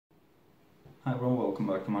Hi everyone, welcome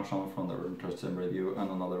back to my channel for another interesting review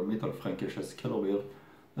and another Mittelfränkisches Kellerbier.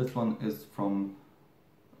 This one is from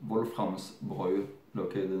Wolframs-Bräu,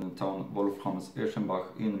 located in the town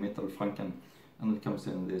Wolframs-Eschenbach in Mittelfranken, and it comes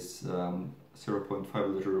in this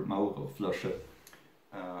 0.5 liter Maurer flasche,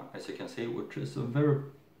 as you can see, which is a very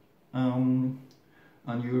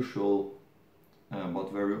unusual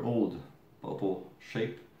but very old bottle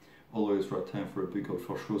shape. Always right hand for a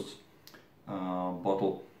Bügelverschluss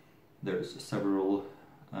bottle. There's several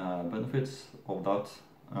benefits of that.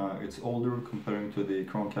 It's older comparing to the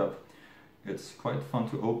crown cap. It's quite fun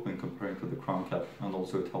to open comparing to the crown cap, and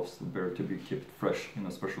also it helps the beer to be kept fresh in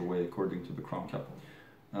a special way according to the crown cap.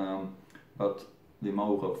 But the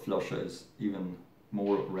Maurer flasche is even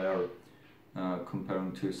more rare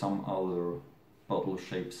comparing to some other bottle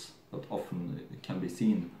shapes that often can be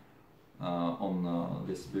seen on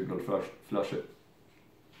this Bügelflasche.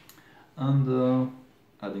 And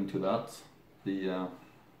adding to that, the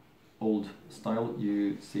old style,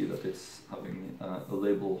 you see that it's having a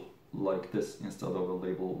label like this instead of a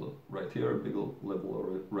label right here, a big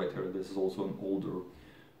label right here. This is also an older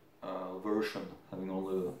version, having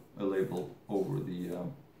only a label over the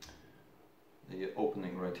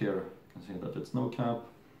opening right here. You can see that it's no cap,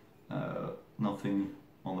 nothing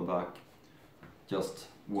on the back, just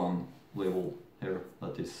one label here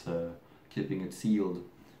that is keeping it sealed.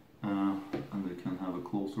 And we can have a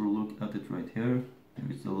closer look at it right here.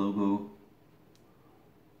 There is the logo,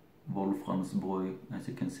 Wolframs-Bräu. As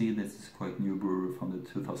you can see, this is quite new brewery from the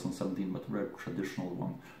 2017, but very traditional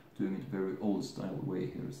one, doing it very old style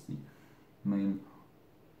way. Here's the main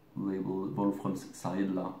label,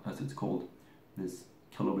 Wolframs-Seidla as it's called. This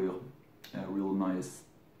Kellerbier, a real nice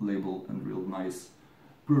label and real nice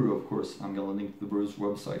brewery. Of course, I'm gonna link the brewer's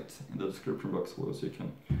website in the description box below, so you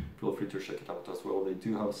can feel free to check it out as well. They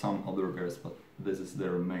do have some other beers, but this is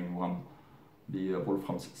their main one, the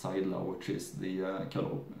Wolframs-Seidla, which is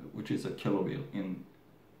a Kellerbier in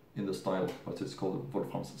the style, but it's called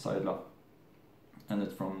Wolframs-Seidla, and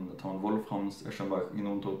it's from the town Wolframs-Eschenbach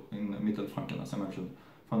in Mittelfranken, as I mentioned,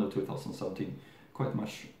 from the 2017. Quite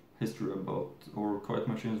much history about, or quite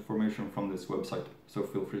much information from this website, so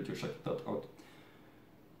feel free to check that out.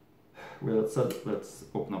 With that said, let's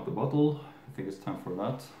open up the bottle. I think it's time for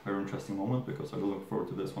that. Very interesting moment, because I look forward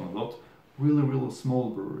to this one a lot. Really small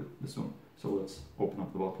brewery, this one. So let's open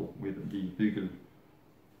up the bottle with the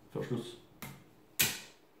Bügelverschluss.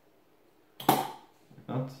 Like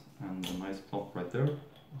that, and a nice plop right there,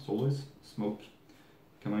 as always. Smoke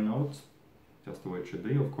coming out, just the way it should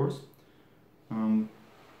be, of course. And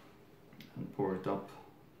pour it up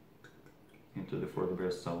into the for the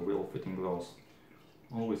beer style real fitting glass.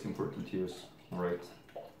 Always important to use the right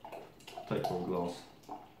type of glass,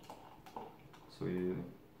 so you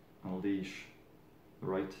unleash the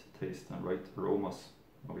right taste and right aromas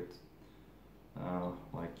of it.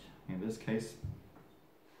 Like in this case,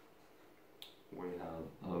 we have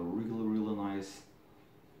a really nice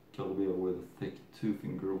Kellerbier with a thick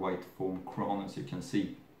 2-finger white foam crown, as you can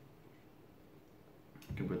see.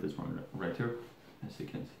 You can put this one right here. As you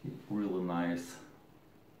can see, really nice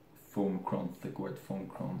foam crown, thick white foam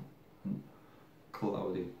crown, and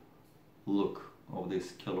cloudy look of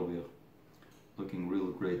this Kellerbier. Looking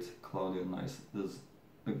really great, cloudy and nice. This is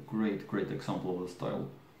a great example of the style.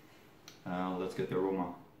 Let's get the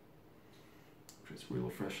aroma, which is really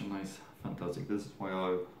fresh and nice, fantastic. This is why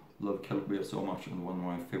I love Kellerbier so much, and one of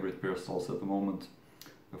my favorite beer styles at the moment.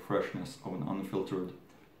 The freshness of an unfiltered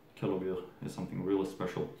Kellerbier is something really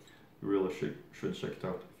special. You really should check it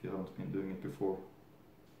out if you haven't been doing it before.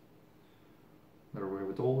 Better weigh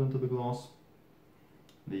it all into the glass.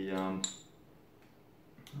 The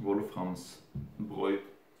Wolframs-Bräu,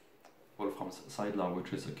 Wolframs-Seidla,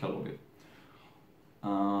 which is a Kellerbier.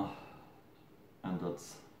 And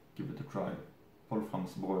let's give it a try.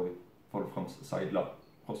 Wolframs-Bräu, Wolframs-Seidla.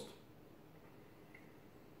 Prost!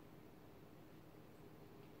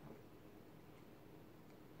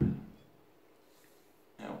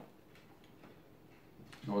 Yeah,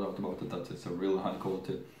 no doubt about it that it's a really high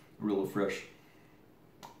quality, really fresh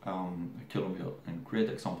Kellerbier, and great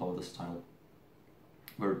example of the style.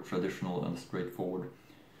 Very traditional and straightforward.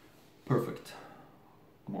 Perfect,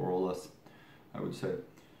 more or less, I would say.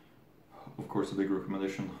 Of course, a big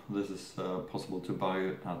recommendation. This is possible to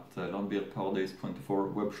buy at Kellerbier Paradise 24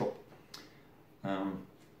 web shop,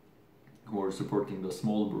 who are supporting the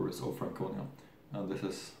small breweries of Franconia. And this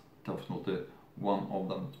is definitely one of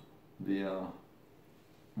them, the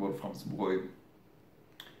Wolframs-Bräu.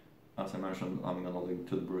 As I mentioned, I'm gonna link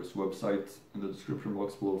to the brewer's website in the description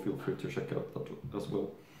box below. Feel free to check out that as well.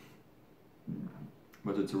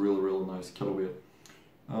 But it's a really nice Kellerbier.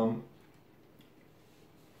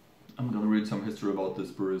 I'm gonna read some history about this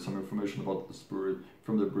brewery, some information about this brewery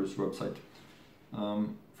from the brewery's website.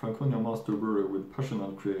 Franconia master brewery with passion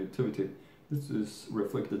and creativity. This is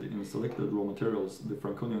reflected in selected raw materials, the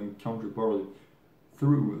Franconian country barley,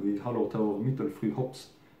 through the Hallertauer Mittelfranken hops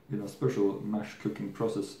in a special mash cooking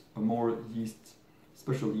process,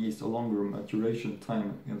 special yeast, a longer maturation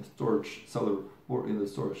time in the storage cellar or in the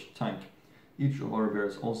storage tank. Each of our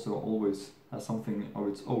beers also always has something of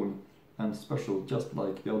its own and special, just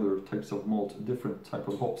like the other types of malt, different type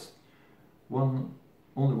of hops.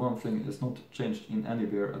 Only one thing is not changed in any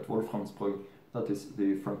beer at Wolframs-Bräu, that is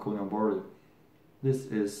the Franconian barley. This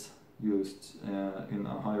is used in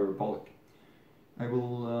a higher bulk. I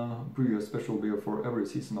will brew a special beer for every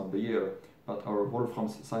season of the year, but our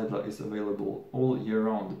Wolframs Seidla is available all year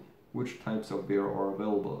round. Which types of beer are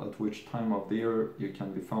available at which time of the year you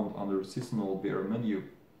can be found under seasonal beer menu.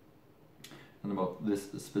 And about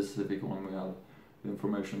this specific one we have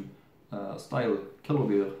information. Style,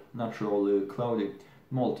 Kellerbier, naturally cloudy.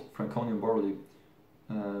 Malt, Franconian barley.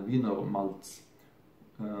 Wiener malts.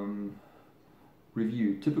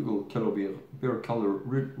 Review, typical Kellerbier, beer color,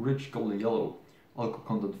 rich golden yellow. Alcohol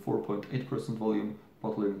content 4.8% volume,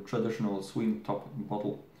 bottling traditional swing top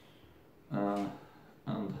bottle. And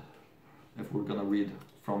if we're gonna read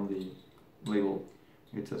from the label,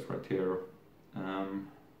 it says right here,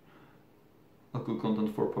 alcohol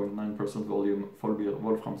content 4.9% volume, Vollbier,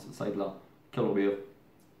 Wolframs, Seidla, Kellerbier,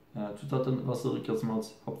 Zutaten, Wasser,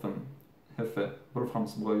 Kirschmalz, Hopfen, Hefe,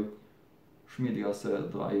 Wolframs-Bräu, Schmiedegasse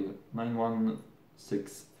 3,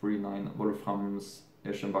 91639,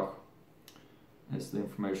 Wolframs-Eschenbach is the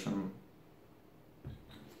information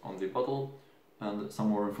on the bottle, and some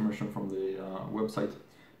more information from the website.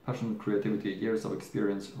 Passion, creativity, years of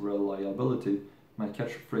experience, reliability. My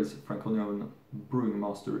catchphrase, Franconian brewing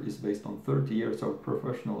master, is based on 30 years of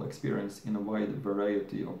professional experience in a wide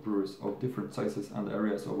variety of brewers of different sizes and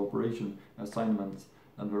areas of operation, assignments,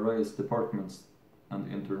 and various departments,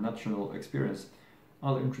 and international experience.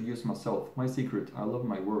 I'll introduce myself. My secret, I love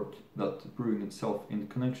my work, that brewing itself in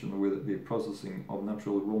connection with the processing of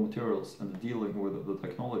natural raw materials and dealing with the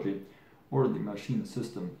technology or the machine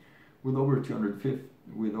system. With over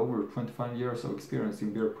 25 years of experience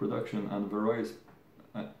in beer production and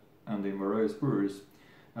in various breweries,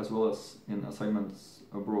 as well as in assignments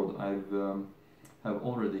abroad, have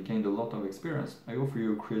already gained a lot of experience. I offer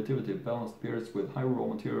you creativity, balanced beers with high raw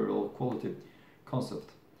material quality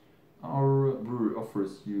concept. Our brewery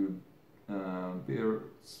offers you beers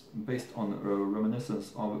based on a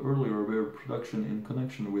reminiscence of earlier beer production in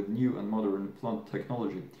connection with new and modern plant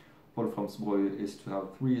technology. Wolframs-Bräu is to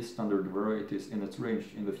have 3 standard varieties in its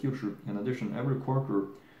range in the future. In addition, every quarter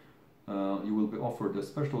you will be offered a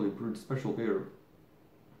specially brewed special beer.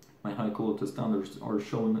 My high quality standards are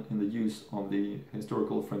shown in the use of the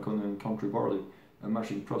historical Franconian country barley, a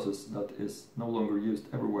mashing process that is no longer used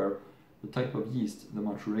everywhere. The type of yeast, the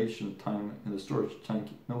maturation time in the storage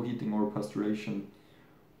tank, no heating or pasteurization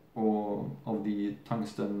of the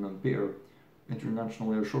tungsten beer,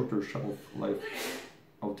 internationally a shorter shelf life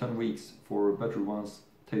of 10 weeks for better ones,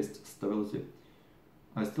 taste stability.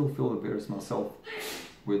 I still fill the beers myself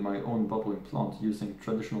with my own bottling plant using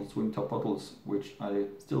traditional swing top bottles, which I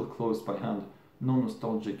still close by hand, no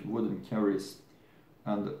nostalgic wooden carries,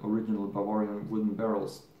 and original Bavarian wooden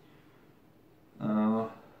barrels.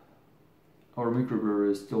 Our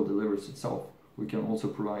microbrewery still delivers itself. We can also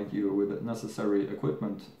provide you with necessary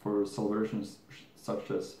equipment for celebrations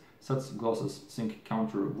such as sets, glasses, sink,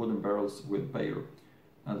 counter, wooden barrels with bayer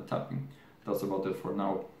and tapping. That's about it for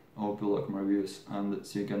now. I hope you like my reviews and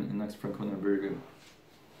see you again in next Franconian Beer Review.